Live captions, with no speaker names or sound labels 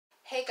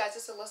Hey guys,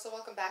 it's Alyssa.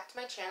 Welcome back to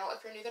my channel.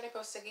 If you're new, then I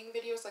post singing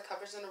videos like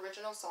covers and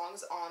original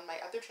songs on my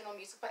other channel,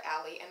 Music by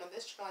Allie, and on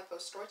this channel I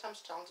post story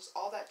times, challenges,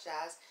 all that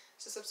jazz.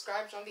 So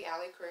subscribe, join the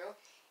Allie crew.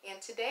 And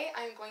today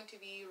I'm going to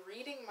be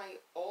reading my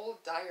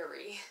old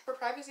diary. For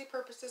privacy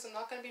purposes, I'm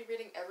not going to be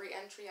reading every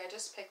entry. I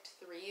just picked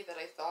 3 that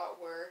I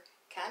thought were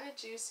kind of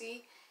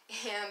juicy,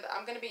 and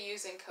I'm going to be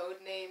using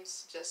code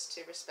names just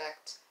to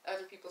respect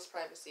other people's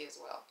privacy as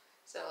well.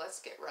 So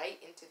let's get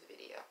right into the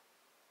video.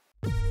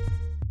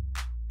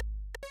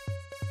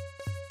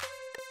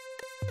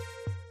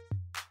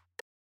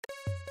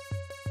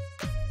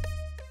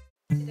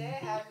 Today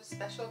I have a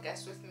special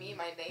guest with me,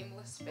 my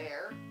nameless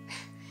bear,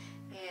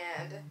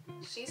 and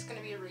she's going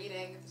to be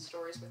reading the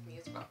stories with me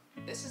as well.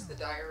 This is the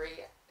diary.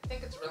 I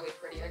think it's really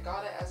pretty. I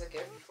got it as a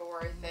gift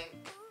for, I think,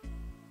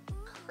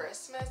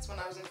 Christmas when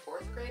I was in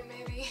 4th grade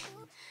maybe.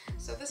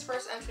 So this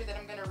first entry that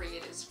I'm going to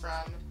read is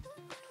from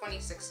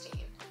 2016.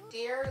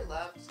 Dear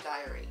Loved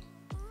Diary.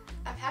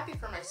 I'm happy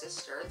for my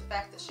sister, the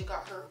fact that she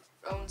got her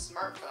own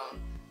smartphone,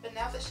 but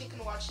now that she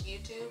can watch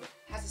YouTube,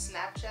 has a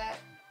Snapchat,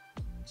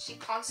 she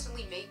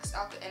constantly makes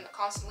acapellas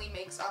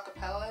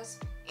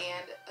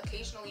and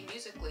occasionally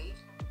musically,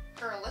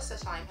 her Alyssa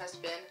time has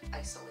been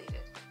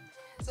isolated.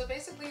 So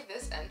basically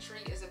this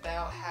entry is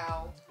about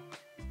how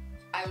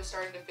I was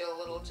starting to feel a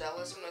little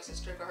jealous when my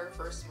sister got her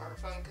first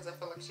smartphone because I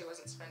felt like she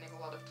wasn't spending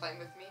a lot of time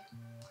with me.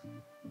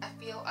 I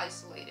feel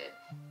isolated.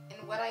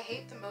 And what I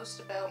hate the most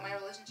about my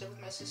relationship with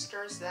my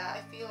sister is that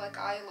I feel like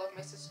I love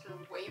my sister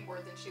way more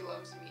than she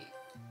loves me.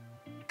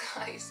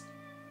 Guys,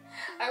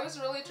 I was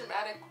really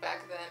dramatic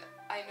back then.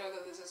 I know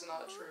that this is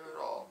not true at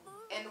all.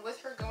 And with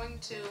her going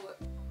to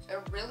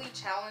a really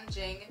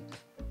challenging,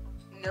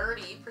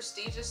 nerdy,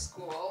 prestigious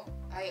school,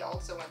 I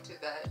also went to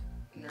that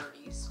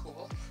nerdy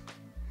school,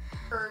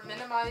 her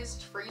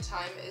minimized free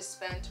time is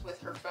spent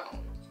with her phone.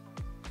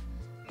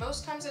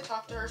 Most times I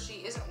talk to her,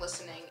 she isn't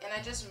listening, and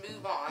I just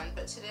move on,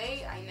 but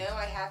today I know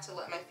I had to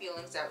let my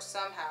feelings out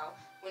somehow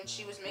when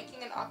she was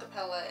making an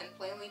acapella and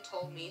plainly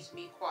told me to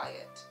be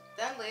quiet.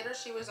 Then later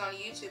she was on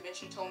YouTube and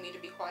she told me to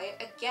be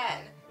quiet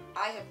again.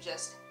 I have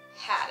just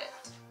had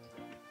it.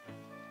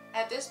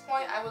 At this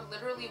point I would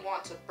literally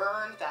want to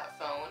burn that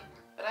phone,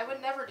 but I would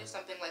never do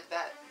something like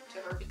that to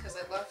her because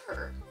I love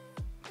her.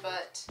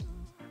 But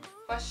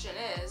question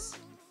is,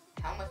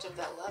 how much of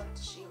that love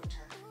does she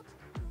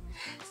return?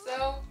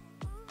 So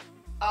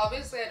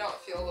obviously I don't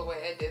feel the way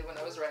I did when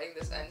I was writing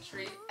this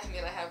entry. I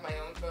mean, I have my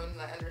own phone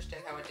and I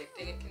understand how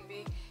addicting it can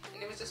be.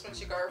 And it was just when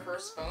she got her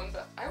first phone,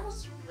 but I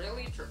was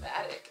really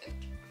dramatic and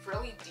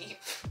really deep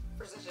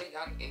for such a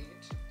young age.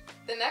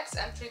 The next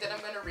entry that I'm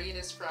going to read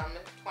is from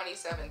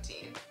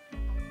 2017.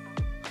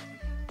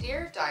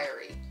 Dear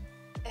Diary,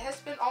 it has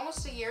been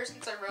almost a year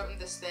since I wrote in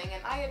this thing,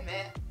 and I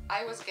admit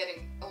I was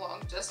getting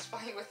along just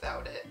fine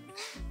without it.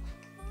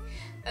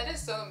 That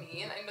is so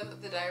mean. I know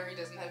that the diary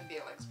doesn't have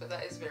feelings, but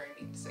that is very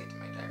mean to say to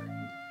my diary.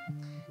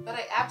 But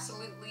I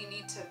absolutely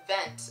need to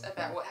vent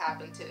about what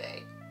happened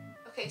today.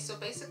 Okay, so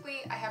basically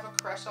I have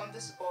a crush on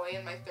this boy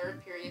in my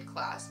 3rd period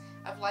class.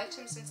 I've liked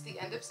him since the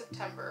end of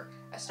September.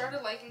 I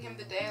started liking him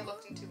the day I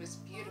looked into his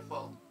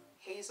beautiful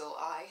hazel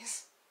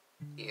eyes.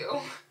 Ew.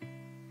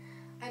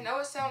 I know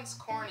it sounds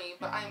corny,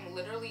 but I'm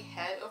literally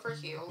head over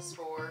heels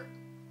for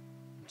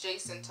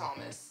Jason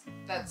Thomas.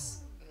 That's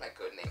my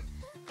code name.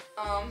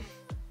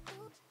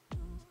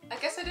 I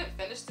guess I didn't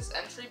finish this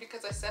entry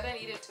because I said I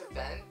needed to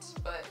vent,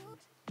 but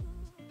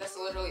that's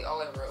literally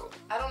all I wrote.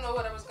 I don't know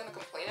what I was going to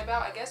complain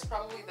about. I guess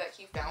probably that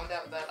he found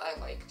out that I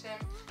liked him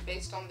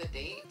based on the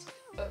date.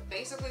 But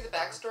basically the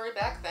backstory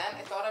back then,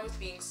 I thought I was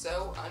being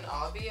so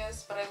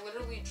unobvious, but I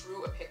literally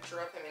drew a picture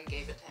of him and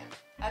gave it to him.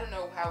 I don't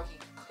know how he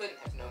couldn't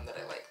have known that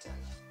I liked him.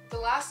 The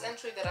last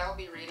entry that I will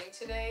be reading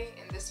today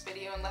in this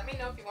video, and let me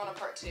know if you want a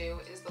part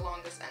 2, is the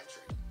longest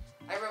entry.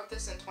 I wrote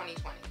this in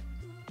 2020.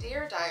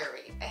 Dear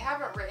Diary, I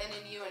haven't written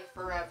in you in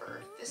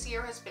forever. This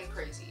year has been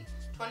crazy.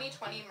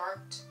 2020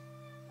 marked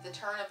the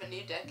turn of a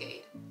new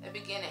decade, a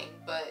beginning,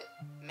 but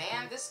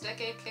man, this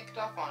decade kicked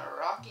off on a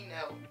rocky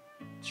note.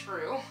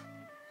 True.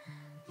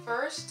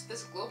 First,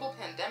 this global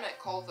pandemic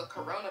called the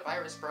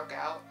coronavirus broke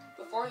out.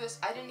 Before this,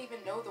 I didn't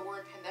even know the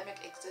word pandemic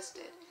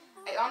existed.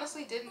 I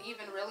honestly didn't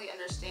even really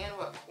understand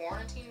what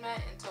quarantine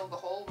meant until the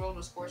whole world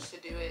was forced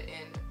to do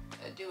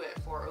it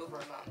for over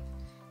a month.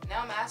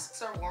 Now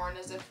masks are worn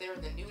as if they're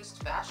the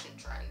newest fashion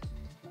trend.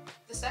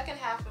 The second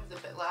half of the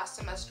last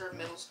semester of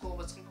middle school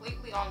was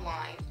completely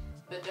online,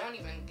 but don't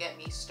even get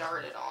me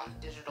started on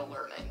digital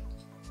learning.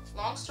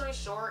 Long story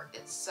short,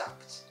 it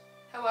sucked.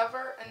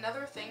 However,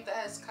 another thing that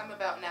has come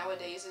about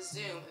nowadays is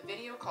Zoom, a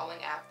video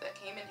calling app that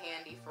came in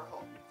handy for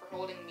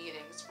holding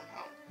meetings from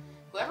home.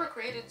 Whoever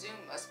created Zoom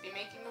must be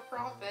making a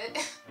profit.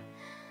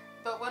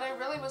 But what I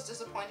really was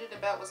disappointed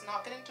about was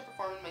not getting to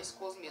perform in my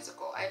school's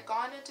musical. I had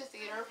gone into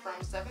theater from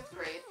 7th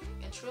grade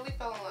and truly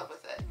fell in love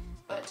with it.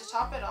 But to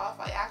top it off,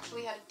 I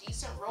actually had a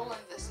decent role in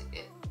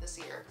this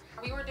year.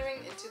 We were doing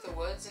Into the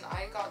Woods and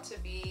I got to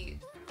be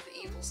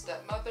the evil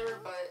stepmother,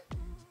 but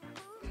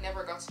we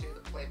never got to do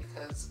the play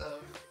because of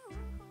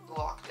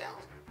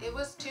lockdown. It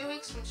was 2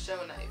 weeks from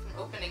show night,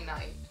 from opening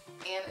night,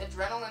 and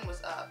adrenaline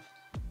was up.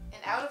 An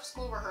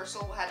out-of-school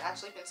rehearsal had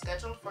actually been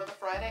scheduled for the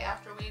Friday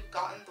after we'd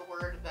gotten the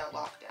word about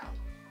lockdown.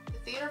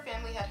 The theater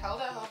family had held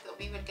out hope that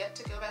we would get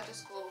to go back to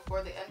school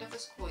before the end of the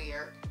school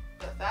year,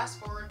 but fast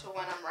forward to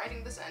when I'm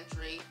writing this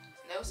entry,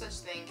 no such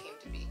thing came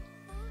to be.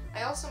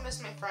 I also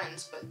miss my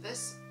friends, but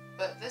this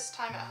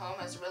time at home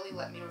has really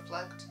let me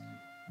reflect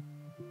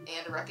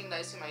and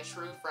recognize who my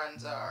true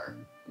friends are.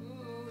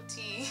 Ooh,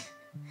 tea.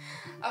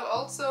 I've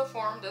also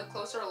formed a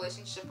closer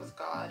relationship with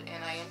God,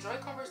 and I enjoy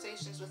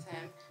conversations with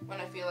Him when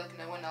I feel like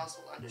no one else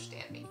will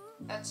understand me.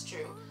 That's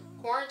true.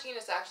 Quarantine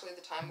is actually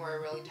the time where I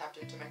really tapped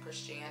into my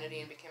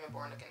Christianity and became a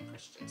born-again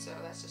Christian, so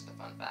that's just a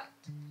fun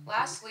fact.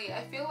 Lastly,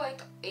 I feel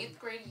like 8th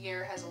grade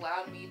year has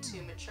allowed me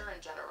to mature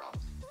in general.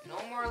 No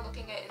more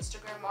looking at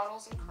Instagram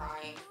models and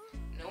crying.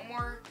 No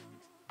more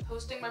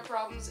posting my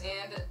problems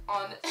and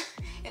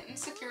and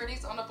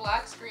insecurities on a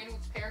black screen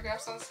with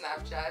paragraphs on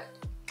Snapchat.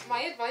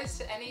 My advice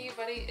to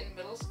anybody in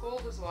middle school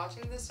who's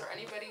watching this, or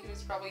anybody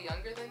who's probably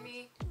younger than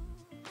me,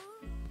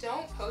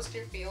 don't post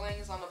your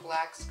feelings on a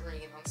black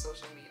screen on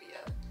social media.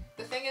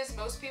 The thing is,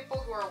 most people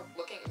who are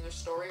looking at your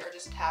story are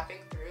just tapping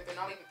through, they're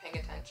not even paying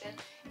attention,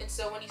 and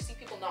so when you see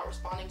people not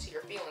responding to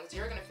your feelings,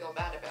 you're gonna feel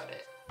bad about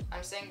it.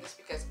 I'm saying this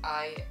because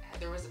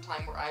there was a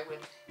time where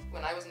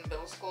when I was in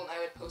middle school, and I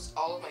would post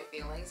all of my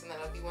feelings, and then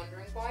I'd be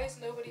wondering, why is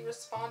nobody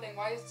responding?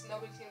 Why does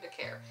nobody seem to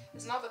care?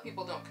 It's not that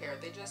people don't care,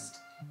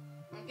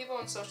 when people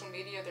on social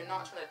media, they're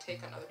not trying to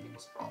take on other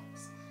people's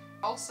problems.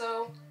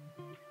 Also,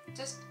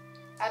 just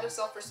out of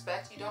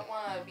self-respect, you don't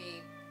want to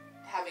be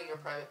having your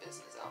private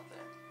business out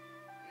there.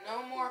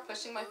 No more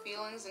pushing my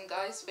feelings in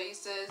guys'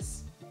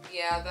 faces.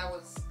 Yeah, that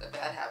was a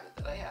bad habit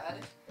that I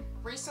had.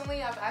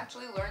 Recently, I've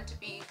actually learned to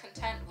be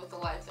content with the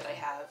life that I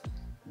have.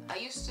 I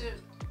used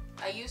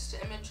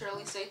to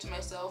immaturely say to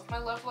myself, my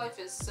love life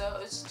is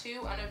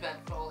too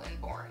uneventful and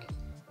boring.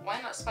 Why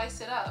not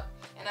spice it up?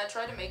 And I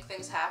try to make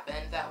things happen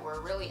that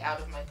were really out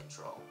of my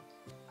control.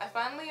 I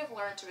finally have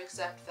learned to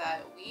accept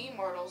that we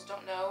mortals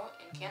don't know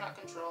and cannot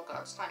control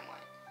God's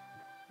timeline.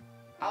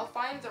 I'll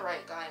find the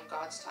right guy in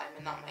God's time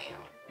and not my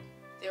own.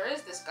 There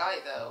is this guy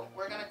though,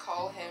 we're gonna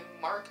call him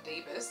Mark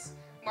Davis.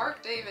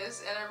 Mark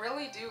Davis, and I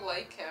really do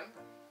like him.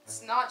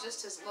 It's not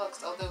just his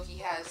looks, although he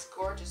has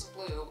gorgeous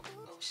blue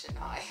ocean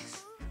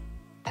eyes.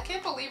 I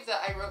can't believe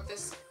that I wrote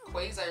this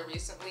quasi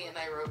recently and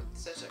I wrote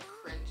such a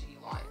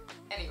cringy line.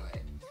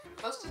 Anyway,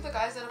 most of the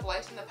guys that I've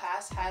liked in the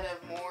past had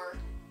a more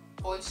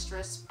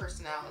boisterous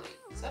personality.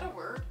 Is that a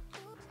word?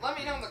 Let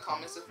me know in the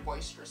comments if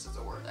boisterous is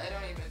a word. I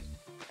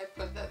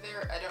put that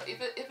there.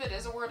 If it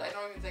is a word, I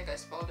don't even think I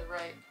spelled it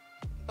right.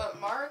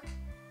 But Mark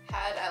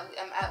had,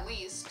 at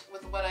least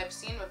with what I've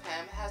seen with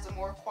him, has a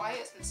more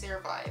quiet,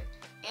 sincere vibe.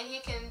 And he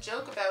can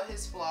joke about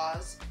his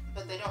flaws,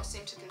 but they don't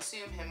seem to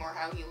consume him or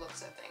how he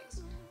looks at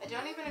things. I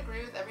don't even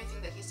agree with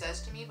everything that he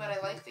says to me, but I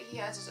like that he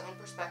has his own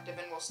perspective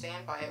and will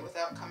stand by it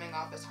without coming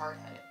off as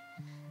hard-headed.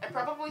 I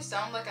probably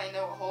sound like I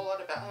know a whole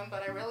lot about him,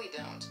 but I really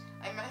don't.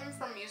 I met him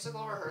from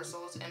musical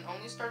rehearsals and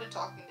only started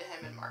talking to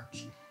him in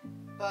March.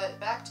 But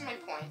back to my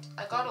point,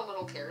 I got a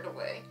little carried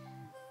away.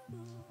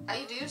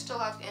 I do still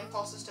have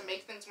impulses to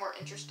make things more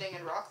interesting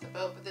and rock the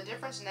boat, but the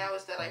difference now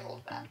is that I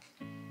hold back.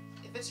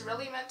 If it's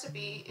really meant to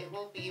be, it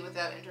will be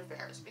without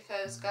interference,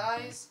 because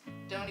guys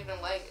don't even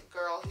like a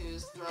girl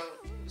who's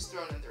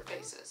thrown in their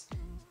faces.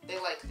 They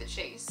like the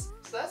chase.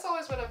 So that's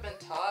always what I've been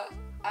taught.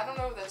 I don't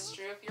know if that's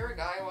true. If you're a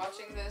guy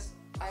watching this,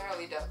 I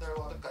highly doubt there are a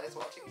lot of guys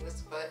watching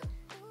this, but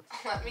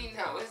let me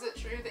know. Is it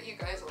true that you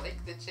guys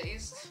like the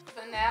chase?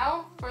 But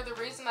now, for the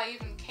reason I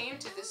even came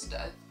to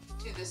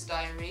this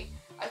diary,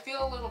 I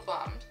feel a little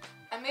bummed.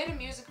 I made a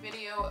music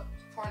video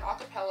for an a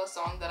cappella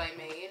song that I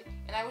made,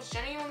 and I was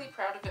genuinely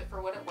proud of it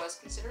for what it was,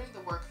 considering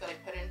the work that I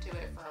put into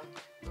it, from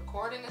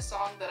recording a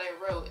song that I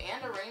wrote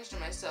and arranged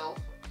myself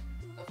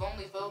of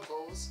only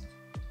vocals,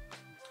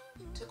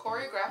 to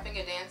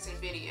choreographing a dancing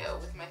video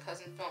with my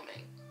cousin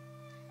filming,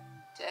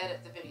 to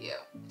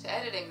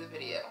editing the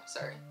video,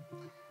 sorry.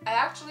 I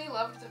actually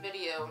loved the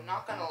video,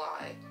 not gonna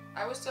lie.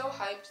 I was so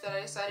hyped that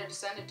I decided to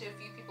send it to a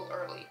few people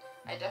early.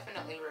 I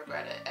definitely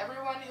regret it.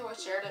 Everyone who I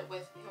shared it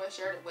with,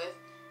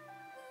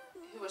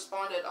 who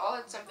responded, all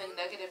had something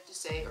negative to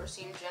say or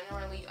seemed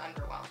genuinely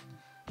underwhelmed.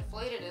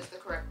 Deflated is the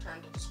correct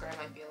term to describe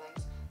my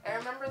feelings. I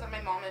remember that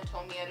my mom had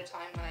told me at a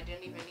time when I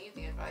didn't even need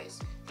the advice.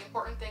 The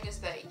important thing is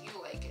that you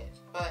like it,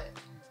 but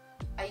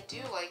I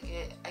do like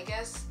it. I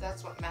guess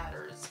that's what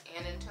matters.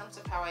 And in terms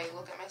of how I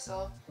look at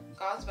myself,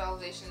 God's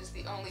validation is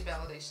the only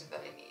validation that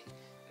I need.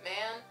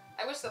 Man,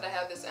 I wish that I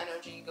had this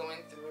energy going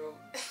through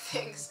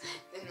things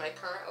in my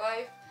current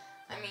life.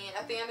 I mean,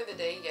 at the end of the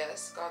day,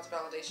 yes, God's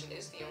validation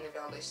is the only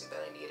validation that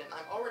I need, and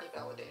I'm already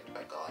validated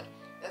by God.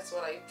 That's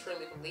what I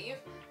truly believe.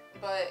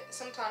 But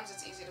sometimes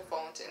it's easy to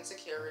fall into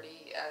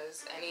insecurity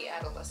as any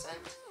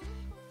adolescent.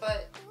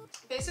 But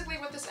basically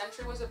what this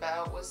entry was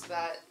about was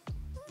that,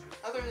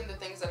 other than the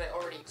things that I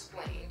already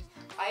explained,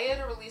 I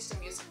had released a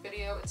music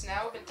video. It's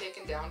now been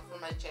taken down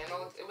from my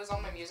channel. It was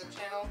on my music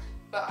channel,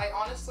 but I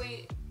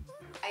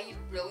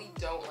really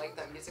don't like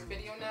that music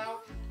video now.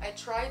 I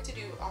tried to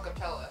do a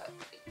cappella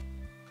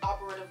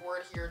operative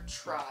word here,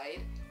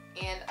 tried.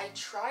 And I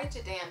tried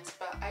to dance,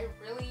 but I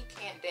really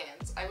can't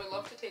dance. I would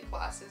love to take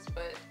classes,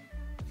 but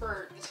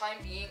for the time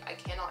being, I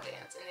cannot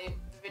dance. And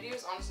the video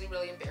is honestly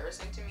really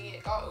embarrassing to me.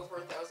 It got over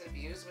 1,000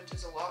 views, which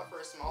is a lot for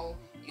a small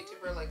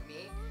YouTuber like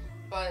me,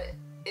 but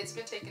it's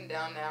been taken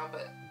down now.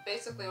 But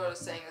basically what I was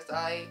saying is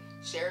I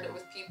shared it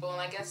with people,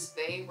 and I guess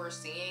they were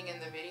seeing in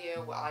the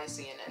video what I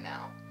see in it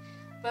now.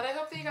 But I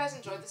hope that you guys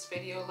enjoyed this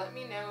video. Let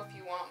me know if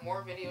you want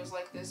more videos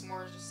like this,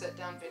 more just sit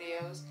down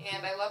videos.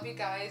 And I love you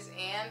guys,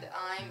 and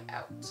I'm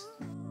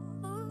out.